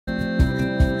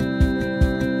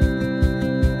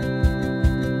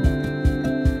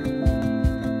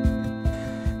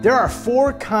There are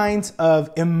four kinds of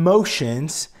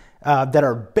emotions that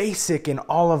are basic in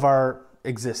all of our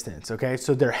existence, okay?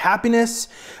 So they're happiness,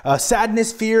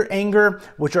 sadness, fear, anger,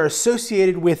 which are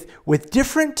associated with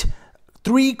different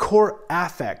three core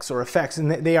affects or effects,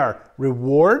 and they are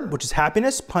reward, which is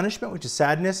happiness, punishment, which is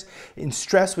sadness, and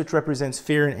stress, which represents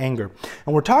fear and anger.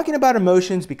 And we're talking about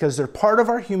emotions because they're part of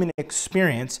our human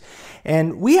experience,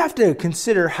 and we have to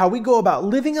consider how we go about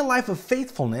living a life of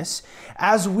faithfulness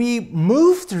as we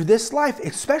move through this life,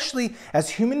 especially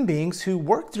as human beings who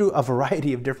work through a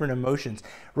variety of different emotions.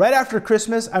 Right after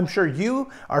Christmas, I'm sure you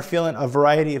are feeling a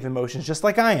variety of emotions, just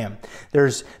like I am.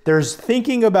 There's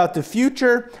thinking about the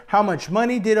future. How much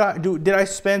money did I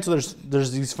spend? So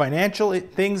there's these financial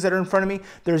things that are in front of me.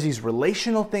 There's these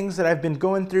relational things that I've been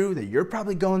going through that you're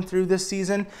probably going through this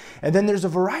season. And then there's a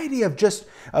variety of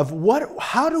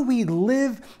how do we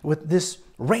live with this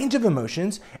range of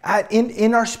emotions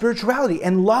in our spirituality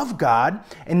and love God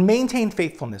and maintain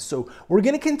faithfulness. So we're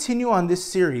going to continue on this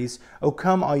series, "O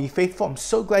Come All Ye Faithful." I'm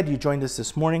so glad you joined us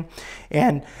this morning.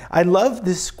 And I love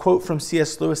this quote from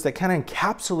C.S. Lewis that kind of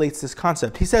encapsulates this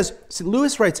concept. He says,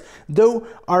 Lewis writes, "Though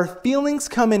our feelings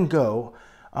come and go,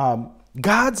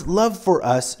 God's love for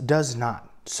us does not."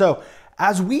 So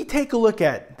as we take a look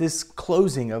at this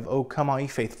closing of "O Come All Ye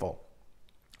Faithful,"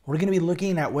 we're going to be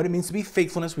looking at what it means to be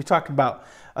faithfulness. We've talked about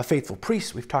a faithful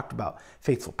priest. We've talked about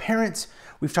faithful parents.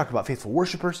 We've talked about faithful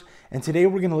worshipers. And today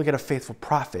we're going to look at a faithful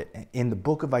prophet in the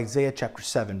book of Isaiah chapter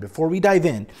 7. Before we dive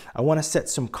in, I want to set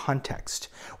some context.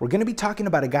 We're going to be talking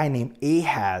about a guy named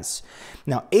Ahaz.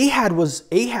 Now,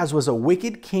 Ahaz was a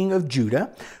wicked king of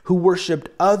Judah who worshiped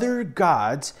other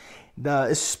gods,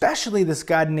 especially this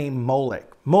god named Molech.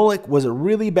 Molech was a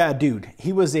really bad dude.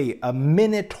 He was a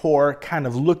minotaur kind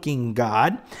of looking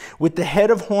god with the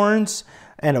head of horns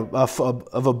and of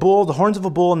a bull, the horns of a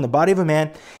bull and the body of a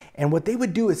man. And what they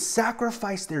would do is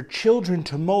sacrifice their children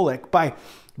to Molech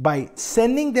by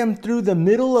sending them through the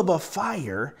middle of a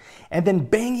fire and then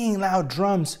banging loud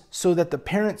drums so that the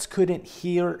parents couldn't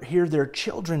hear their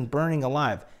children burning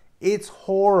alive. It's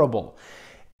horrible.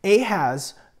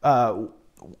 Ahaz,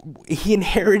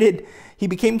 he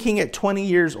became king at 20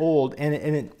 years old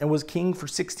and was king for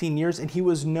 16 years, and he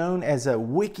was known as a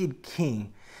wicked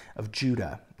king of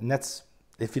Judah. And that's,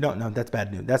 if you don't know, that's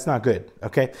bad news. That's not good,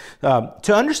 okay?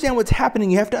 To understand what's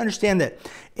happening, you have to understand that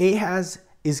Ahaz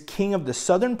is king of the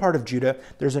southern part of Judah.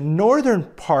 There's a northern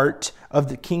part of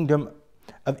the kingdom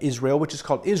of Israel, which is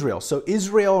called Israel. So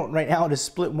Israel right now is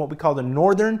split in what we call the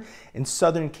northern and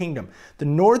southern kingdom. The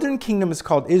northern kingdom is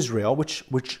called Israel,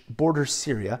 which borders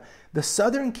Syria. The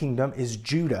southern kingdom is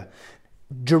Judah.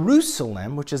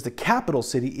 Jerusalem, which is the capital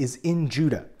city, is in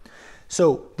Judah.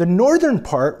 So the northern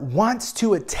part wants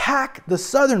to attack the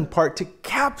southern part to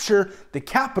capture the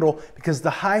capital, because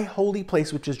the high holy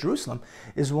place, which is Jerusalem,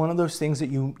 is one of those things that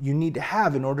you need to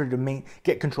have in order to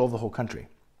get control of the whole country.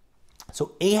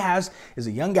 So Ahaz is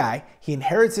a young guy. He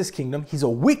inherits this kingdom. He's a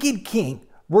wicked king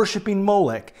worshiping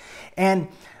Molech. And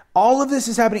all of this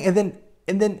is happening. And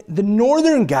then the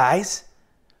northern guys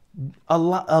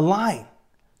align.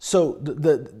 So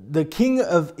the king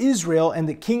of Israel and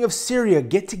the king of Syria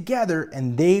get together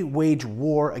and they wage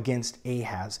war against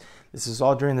Ahaz. This is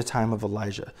all during the time of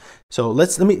Elijah. So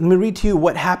let me read to you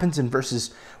what happens in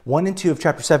verses 1 and 2 of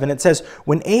chapter 7. It says,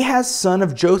 "When Ahaz, son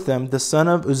of Jotham, the son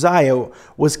of Uzziah,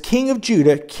 was king of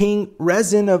Judah, King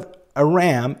Rezin of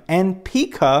Aram and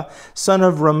Pekah, son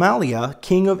of Remaliah,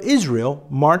 king of Israel,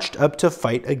 marched up to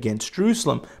fight against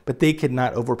Jerusalem, but they could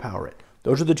not overpower it."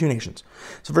 Those are the two nations.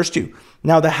 So verse 2,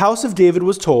 "Now the house of David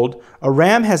was told,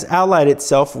 Aram has allied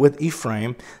itself with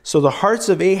Ephraim. So the hearts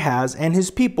of Ahaz and his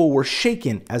people were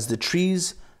shaken as the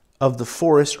trees of the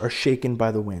forest are shaken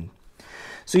by the wind."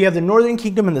 So you have the northern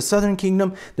kingdom and the southern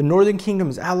kingdom. The northern kingdom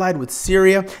is allied with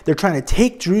Syria. They're trying to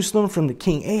take Jerusalem from the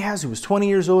king Ahaz, who was 20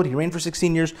 years old. He reigned for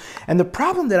 16 years. And the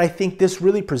problem that I think this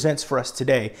really presents for us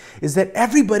today is that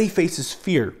everybody faces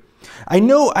fear. I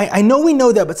know we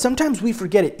know that, but sometimes we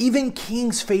forget it. Even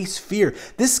kings face fear.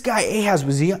 This guy Ahaz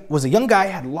was a young guy,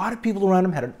 had a lot of people around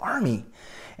him, had an army,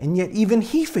 and yet even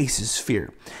he faces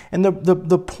fear. And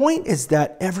the point is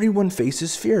that everyone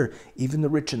faces fear, even the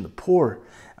rich and the poor.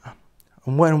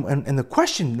 And the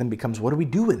question then becomes, what do we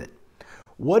do with it?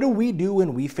 What do we do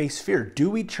when we face fear? Do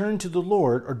we turn to the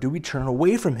Lord or do we turn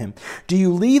away from him? Do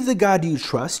you leave the God you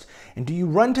trust and do you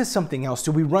run to something else?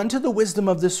 Do we run to the wisdom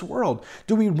of this world?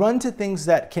 Do we run to things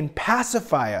that can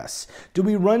pacify us? Do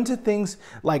we run to things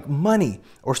like money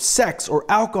or sex or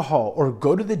alcohol or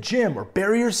go to the gym or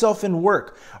bury yourself in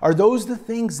work? Are those the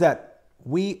things that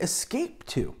we escape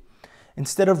to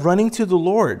instead of running to the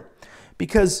Lord?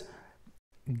 Because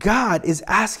God is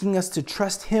asking us to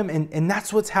trust him, and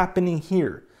that's what's happening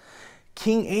here.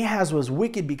 King Ahaz was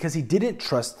wicked because he didn't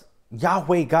trust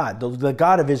Yahweh God, the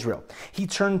God of Israel. He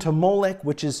turned to Molech,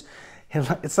 which is,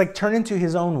 it's like turning to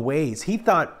his own ways. He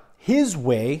thought his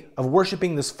way of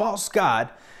worshiping this false God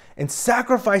and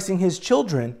sacrificing his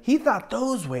children, he thought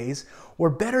those ways were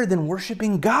better than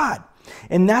worshiping God.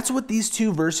 And that's what these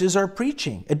two verses are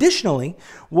preaching. Additionally,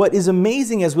 what is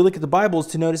amazing as we look at the Bible is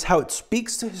to notice how it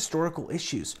speaks to historical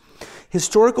issues.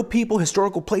 Historical people,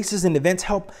 historical places, and events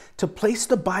help to place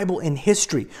the Bible in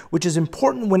history, which is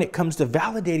important when it comes to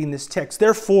validating this text.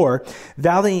 Therefore,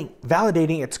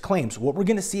 validating its claims. What we're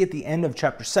going to see at the end of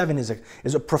chapter 7 is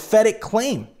a prophetic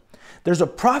claim. There's a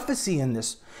prophecy in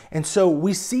this. And so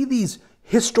we see these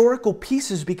historical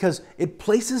pieces because it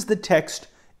places the text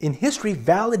in history,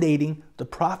 validating the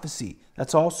prophecy.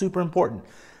 That's all super important.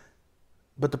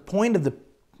 But the point of the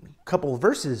couple of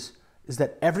verses is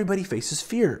that everybody faces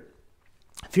fear.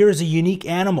 Fear is a unique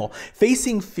animal.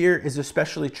 Facing fear is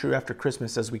especially true after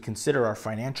Christmas as we consider our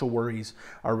financial worries,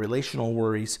 our relational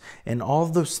worries, and all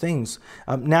of those things.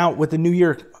 Now, with the new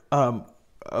year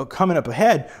coming up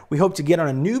ahead, we hope to get on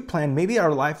a new plan. Maybe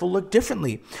our life will look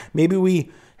differently.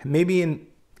 Maybe in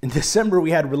December we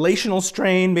had relational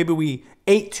strain. Maybe we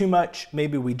ate too much.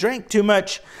 Maybe we drank too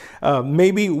much.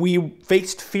 Maybe we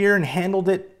faced fear and handled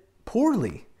it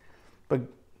poorly. But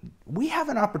we have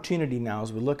an opportunity now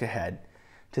as we look ahead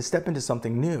to step into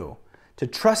something new, to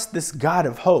trust this God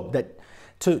of hope, that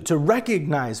to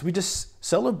recognize, we just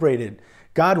celebrated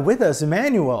God with us,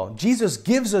 Emmanuel. Jesus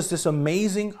gives us this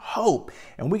amazing hope,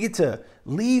 and we get to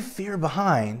leave fear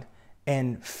behind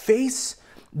and face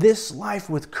this life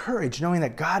with courage, knowing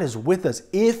that God is with us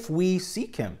if we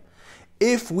seek him,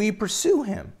 if we pursue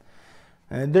him.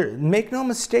 Make no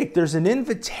mistake, there's an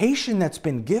invitation that's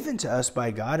been given to us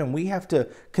by God, and we have to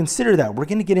consider that. We're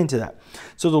going to get into that.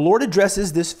 So the Lord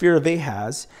addresses this fear of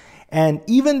Ahaz, and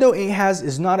even though Ahaz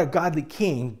is not a godly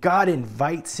king, God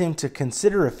invites him to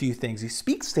consider a few things. He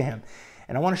speaks to him,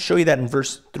 and I want to show you that in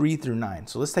verse 3 through 9.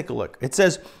 So let's take a look. It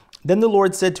says, "Then the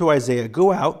Lord said to Isaiah,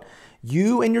 'Go out,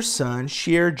 you and your son,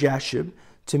 Shear-Jashub,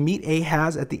 to meet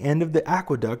Ahaz at the end of the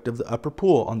aqueduct of the upper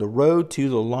pool on the road to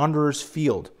the launderer's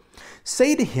field.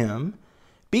 Say to him,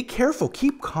 be careful,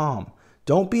 keep calm,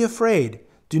 don't be afraid.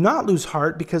 Do not lose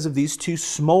heart because of these two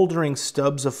smoldering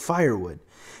stubs of firewood.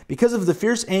 Because of the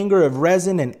fierce anger of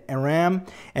Rezin and Aram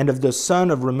and of the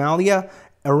son of Remaliah,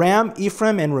 Aram,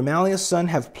 Ephraim, and Remaliah's son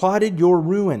have plotted your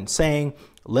ruin, saying,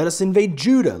 let us invade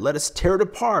Judah, let us tear it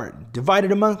apart, divide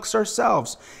it amongst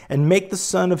ourselves, and make the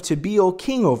son of Tabeel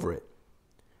king over it.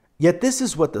 Yet this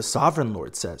is what the sovereign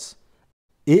Lord says.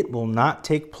 It will not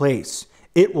take place.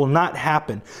 It will not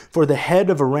happen. For the head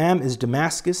of Aram is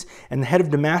Damascus, and the head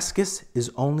of Damascus is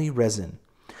only Rezin.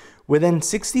 Within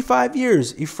 65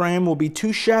 years, Ephraim will be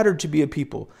too shattered to be a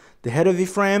people. The head of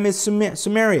Ephraim is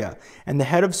Samaria, and the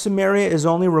head of Samaria is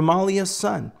only Remaliah's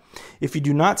son. If you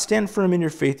do not stand firm in your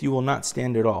faith, you will not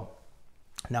stand at all.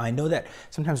 Now, I know that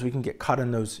sometimes we can get caught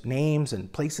in those names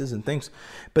and places and things,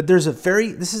 but this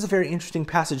is a very interesting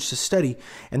passage to study,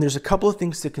 and there's a couple of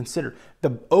things to consider.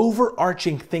 The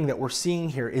overarching thing that we're seeing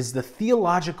here is the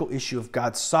theological issue of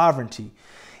God's sovereignty.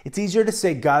 It's easier to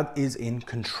say God is in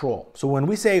control. So when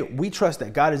we say we trust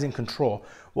that God is in control,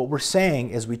 what we're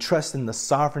saying is we trust in the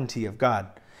sovereignty of God.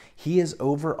 He is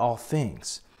over all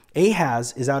things.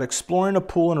 Ahaz is out exploring a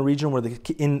pool in a region where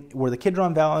the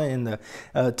Kidron Valley and the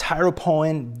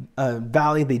Tyropoan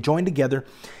Valley, they join together.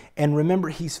 And remember,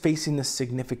 he's facing this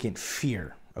significant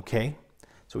fear, okay?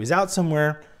 So he's out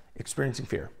somewhere experiencing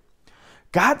fear.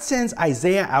 God sends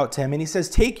Isaiah out to him, and he says,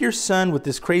 take your son with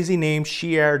this crazy name,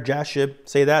 Shear-Jashub,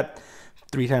 say that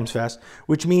 3 times fast,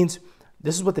 which means,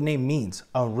 this is what the name means,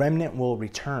 a remnant will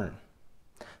return.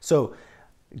 So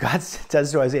God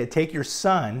says to Isaiah, take your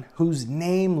son, whose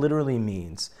name literally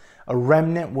means a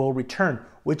remnant will return,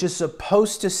 which is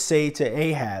supposed to say to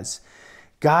Ahaz,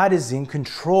 God is in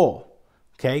control.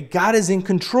 Okay, God is in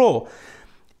control.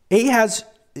 Ahaz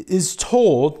is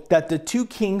told that the 2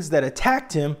 kings that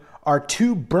attacked him are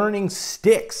 2 burning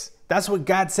sticks. That's what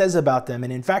God says about them.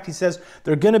 And in fact, he says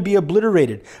they're going to be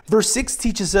obliterated. Verse 6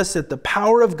 teaches us that the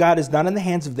power of God is not in the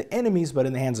hands of the enemies, but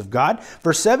in the hands of God.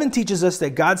 Verse 7 teaches us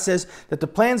that God says that the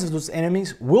plans of those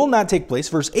enemies will not take place.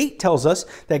 Verse 8 tells us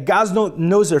that God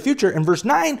knows their future. And verse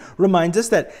 9 reminds us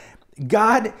that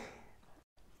God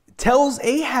tells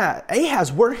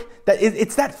Ahaz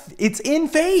it's in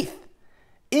faith.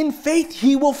 In faith,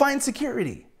 he will find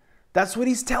security. That's what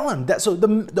he's telling him. So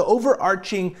the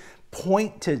overarching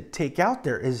point to take out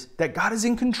there is that God is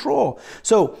in control.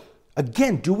 So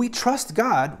again, do we trust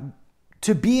God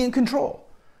to be in control?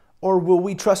 Or will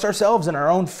we trust ourselves and our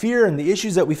own fear and the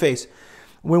issues that we face?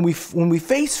 When we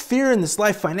face fear in this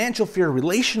life, financial fear,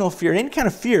 relational fear, any kind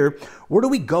of fear, where do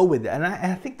we go with it? And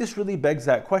I think this really begs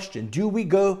that question. Do we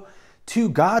go to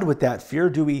God with that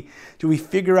fear? Do we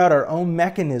figure out our own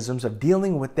mechanisms of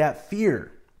dealing with that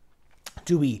fear?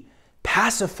 Do we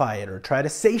pacify it or try to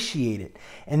satiate it?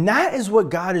 And that is what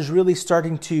God is really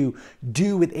starting to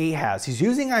do with Ahaz. He's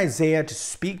using Isaiah to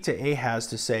speak to Ahaz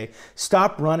to say,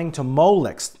 stop running to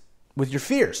Molech with your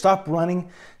fear. Stop running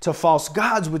to false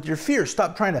gods with your fear.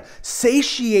 Stop trying to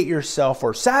satiate yourself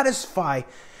or satisfy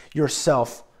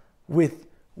yourself with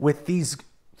these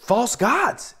false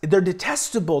gods. They're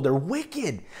detestable. They're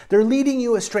wicked. They're leading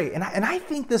you astray. And I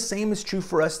think the same is true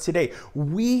for us today.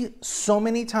 We so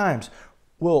many times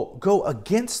will go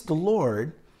against the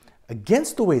Lord,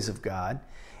 against the ways of God,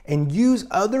 and use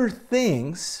other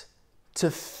things to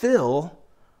fill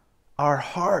our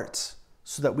hearts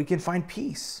so that we can find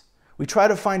peace. We try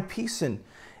to find peace in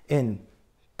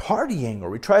partying, or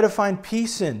we try to find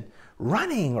peace in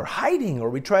running or hiding,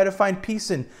 or we try to find peace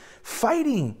in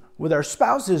fighting with our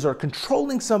spouses or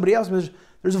controlling somebody else.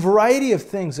 There's a variety of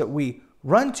things that we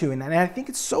run to, and I think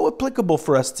it's so applicable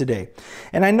for us today.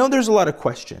 And I know there's a lot of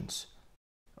questions.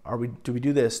 Do we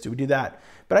do this? Do we do that?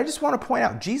 But I just want to point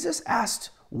out, Jesus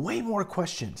asked way more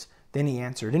questions than he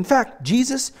answered. In fact,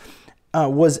 Jesus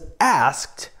was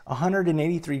asked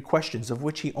 183 questions, of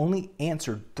which he only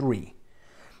answered 3.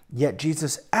 Yet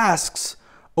Jesus asks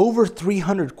over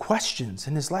 300 questions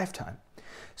in his lifetime.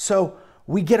 So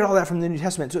we get all that from the New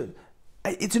Testament. So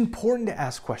it's important to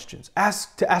ask questions,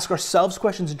 to ask ourselves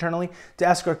questions internally, to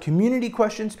ask our community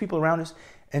questions, people around us,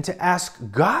 and to ask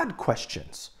God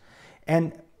questions.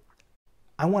 And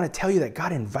I want to tell you that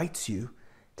God invites you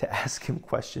to ask him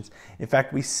questions. In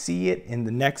fact, we see it in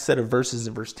the next set of verses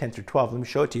in verse 10 through 12. Let me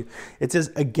show it to you. It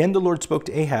says, again, the Lord spoke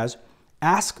to Ahaz,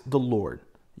 ask the Lord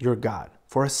your God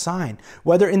for a sign,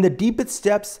 whether in the deepest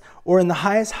depths or in the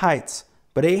highest heights.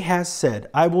 But Ahaz said,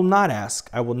 I will not ask.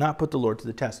 I will not put the Lord to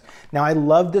the test. Now, I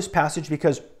love this passage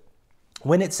because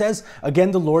when it says,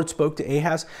 again, the Lord spoke to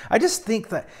Ahaz, I just think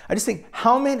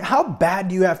how bad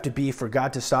do you have to be for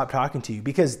God to stop talking to you?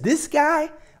 Because this guy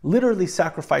literally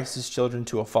sacrificed his children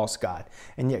to a false god.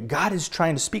 And yet God is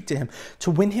trying to speak to him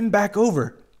to win him back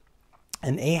over.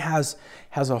 And Ahaz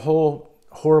has a whole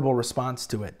horrible response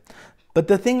to it. But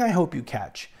the thing I hope you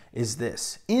catch is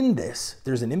this. In this,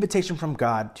 there's an invitation from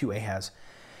God to Ahaz.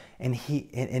 And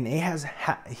Ahaz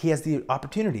has the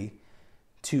opportunity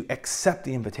to accept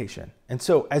the invitation. And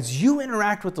so as you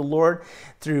interact with the Lord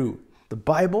through the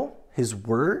Bible, his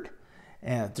word,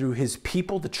 and through his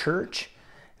people, the church,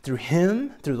 through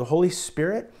him, through the Holy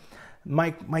Spirit,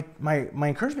 my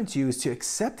encouragement to you is to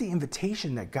accept the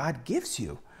invitation that God gives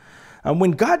you.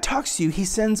 When God talks to you, he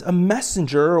sends a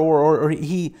messenger, or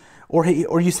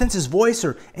you sense his voice,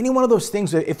 or any one of those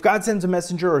things. If God sends a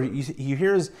messenger, or you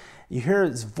hear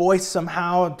his voice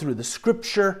somehow through the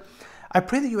scripture, I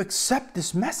pray that you accept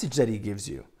this message that he gives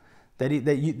you, that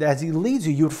as he leads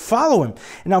you, you would follow him.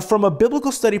 Now, from a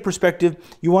biblical study perspective,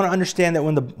 you want to understand that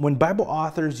when Bible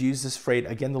authors use this phrase,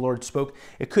 again, the Lord spoke,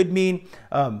 it could mean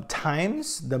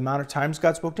times, the amount of times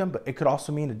God spoke to him, but it could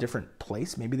also mean a different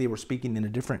place. Maybe they were speaking in a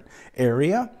different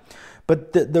area.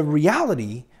 But the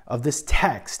reality of this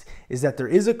text is that there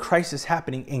is a crisis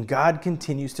happening, and God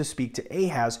continues to speak to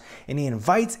Ahaz, and he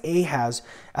invites Ahaz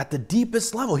at the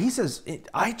deepest level. He says,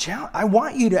 I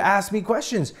want you to ask me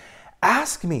questions.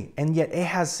 Ask me. And yet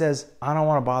Ahaz says, I don't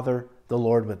want to bother the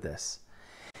Lord with this.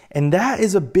 And that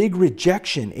is a big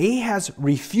rejection. Ahaz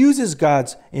refuses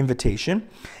God's invitation.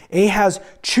 Ahaz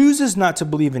chooses not to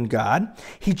believe in God.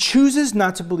 He chooses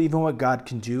not to believe in what God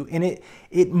can do. And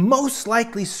it most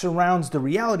likely surrounds the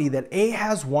reality that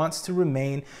Ahaz wants to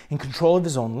remain in control of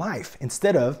his own life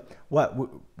instead of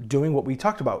doing what we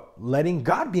talked about, letting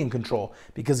God be in control,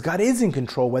 because God is in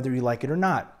control whether you like it or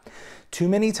not. Too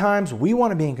many times we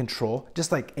want to be in control,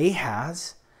 just like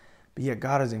Ahaz, but yet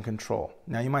God is in control.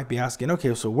 Now you might be asking,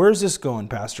 okay, so where's this going,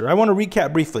 Pastor? I want to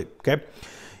recap briefly, okay?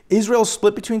 Israel is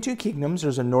split between two kingdoms.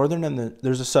 There's a northern and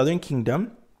there's a southern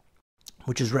kingdom,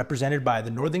 which is represented by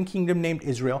the northern kingdom named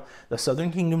Israel, the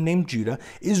southern kingdom named Judah.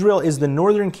 Israel is the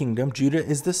northern kingdom. Judah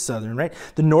is the southern, right?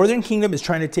 The northern kingdom is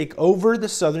trying to take over the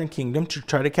southern kingdom to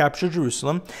try to capture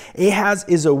Jerusalem. Ahaz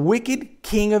is a wicked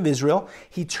king of Israel.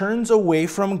 He turns away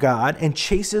from God and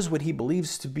chases what he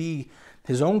believes to be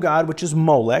his own god, which is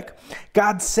Molech.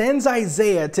 God sends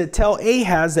Isaiah to tell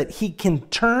Ahaz that he can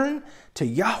turn to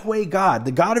Yahweh God,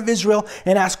 the God of Israel,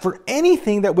 and ask for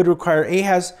anything that would require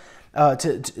Ahaz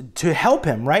to help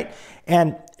him, right?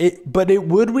 But it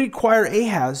would require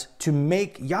Ahaz to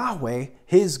make Yahweh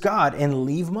his God and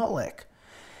leave Molech.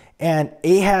 And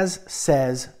Ahaz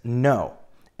says no.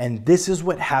 And this is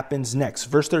what happens next.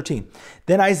 Verse 13.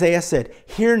 Then Isaiah said,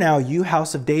 "Hear now, you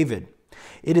house of David.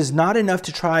 It is not enough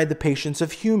to try the patience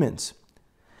of humans.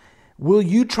 Will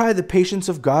you try the patience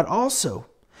of God also?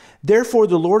 Therefore,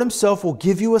 the Lord himself will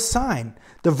give you a sign.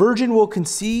 The virgin will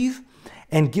conceive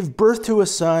and give birth to a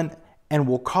son and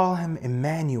will call him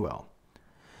Emmanuel.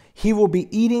 He will be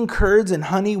eating curds and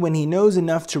honey when he knows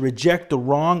enough to reject the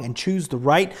wrong and choose the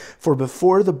right. For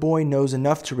before the boy knows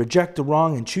enough to reject the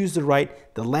wrong and choose the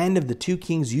right, the land of the two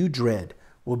kings you dread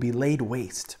will be laid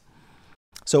waste."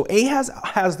 So Ahaz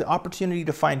has the opportunity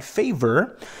to find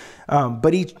favor,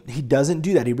 but he doesn't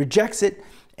do that. He rejects it.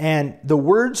 And the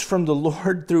words from the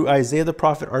Lord through Isaiah the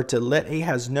prophet are to let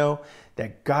Ahaz know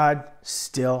that God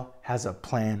still has a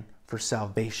plan for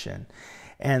salvation.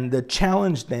 And the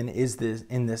challenge then is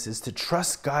to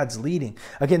trust God's leading.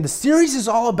 Again, the series is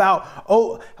all about,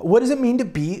 what does it mean to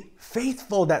be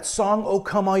faithful? That song, "Oh,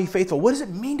 come all ye faithful." What does it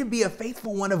mean to be a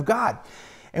faithful one of God?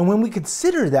 And when we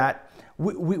consider that,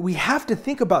 we have to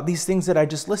think about these things that I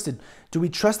just listed. Do we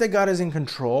trust that God is in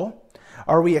control?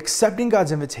 Are we accepting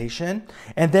God's invitation?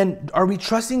 And then are we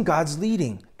trusting God's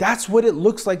leading? That's what it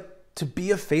looks like to be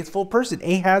a faithful person.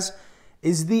 Ahaz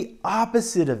is the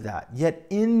opposite of that. Yet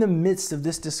in the midst of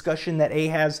this discussion that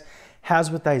Ahaz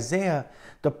has with Isaiah,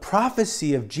 the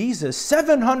prophecy of Jesus,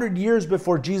 700 years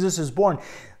before Jesus is born,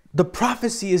 the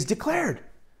prophecy is declared.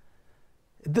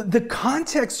 The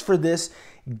context for this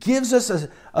gives us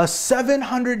a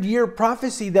 700-year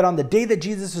prophecy that on the day that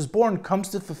Jesus is born comes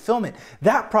to fulfillment.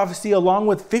 That prophecy along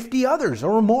with 50 others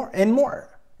or more,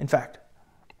 in fact.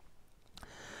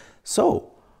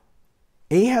 So,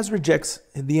 Ahaz rejects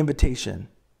the invitation.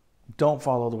 Don't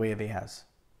follow the way of Ahaz.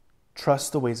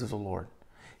 Trust the ways of the Lord.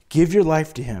 Give your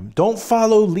life to him. Don't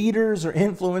follow leaders or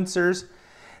influencers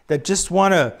that just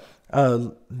want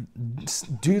to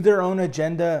do their own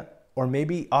agenda or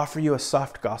maybe offer you a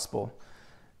soft gospel.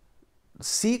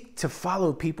 Seek to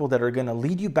follow people that are going to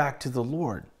lead you back to the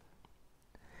Lord.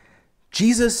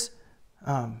 Jesus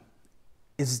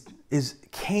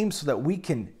came so that we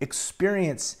can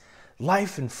experience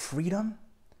life and freedom.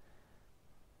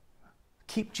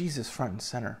 Keep Jesus front and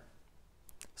center.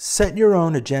 Set your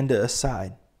own agenda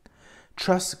aside.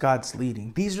 Trust God's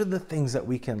leading. These are the things that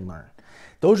we can learn.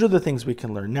 Those are the things we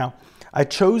can learn. Now, I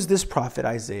chose this prophet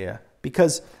Isaiah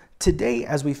because today,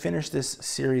 as we finish this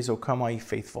series, O Come All Ye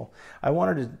Faithful, I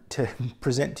wanted to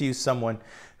present to you someone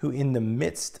who in the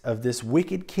midst of this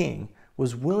wicked king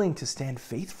was willing to stand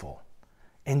faithful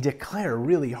and declare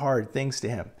really hard things to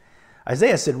him.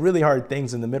 Isaiah said really hard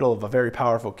things in the middle of a very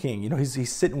powerful king. You know,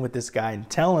 he's sitting with this guy and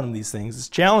telling him these things. It's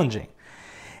challenging.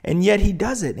 And yet he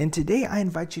does it. And today I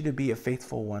invite you to be a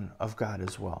faithful one of God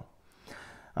as well.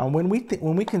 When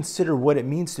we consider what it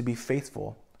means to be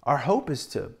faithful, our hope is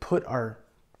to put our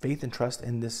faith and trust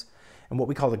in what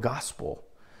we call the gospel.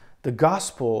 The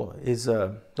gospel is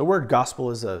the word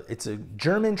gospel it's a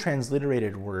German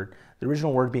transliterated word, the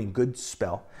original word being good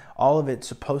spell. All of it's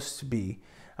supposed to be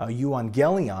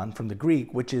euangelion from the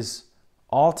Greek, which is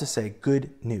all to say good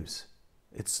news.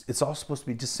 It's all supposed to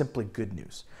be just simply good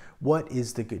news. What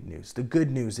is the good news? The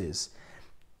good news is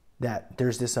that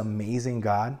there's this amazing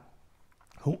God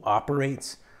who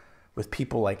operates with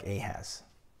people like Ahaz.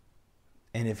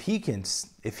 And if he can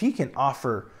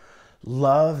offer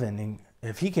love and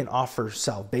if he can offer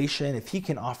salvation, if he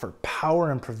can offer power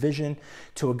and provision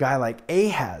to a guy like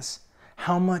Ahaz,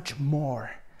 how much more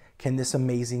can this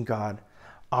amazing God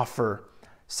offer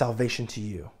salvation to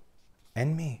you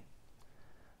and me?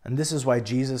 And this is why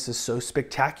Jesus is so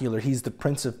spectacular. He's the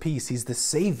Prince of Peace. He's the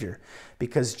Savior.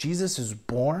 Because Jesus is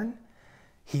born,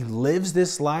 he lives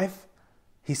this life,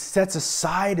 he sets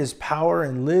aside his power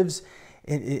and lives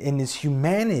in his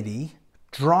humanity,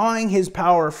 drawing his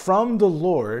power from the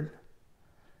Lord,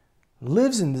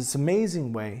 lives in this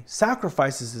amazing way,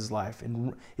 sacrifices his life,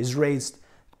 and is raised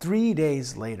 3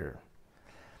 days later.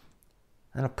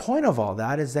 And a point of all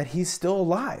that is that he's still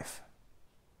alive.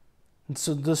 And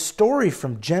so the story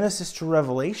from Genesis to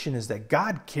Revelation is that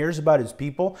God cares about his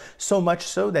people so much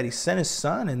so that he sent his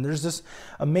son. And there's this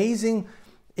amazing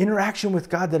interaction with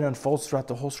God that unfolds throughout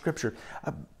the whole scripture.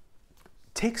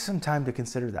 Take some time to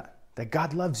consider that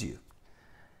God loves you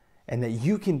and that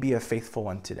you can be a faithful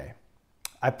one today.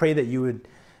 I pray that you would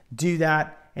do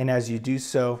that. And as you do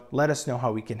so, let us know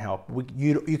how we can help.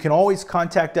 You can always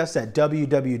contact us at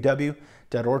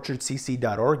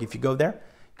www.orchardcc.org. If you go there,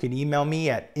 you can email me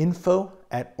at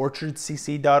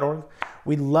info@orchardcc.org.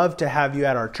 We'd love to have you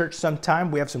at our church sometime.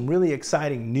 We have some really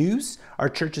exciting news. Our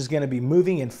church is going to be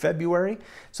moving in February.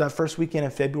 So that first weekend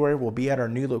in February, we'll be at our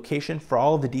new location. For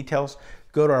all of the details,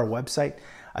 go to our website.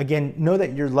 Again, know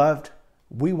that you're loved.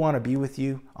 We want to be with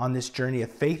you on this journey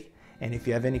of faith. And if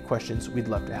you have any questions, we'd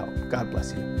love to help. God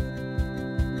bless you.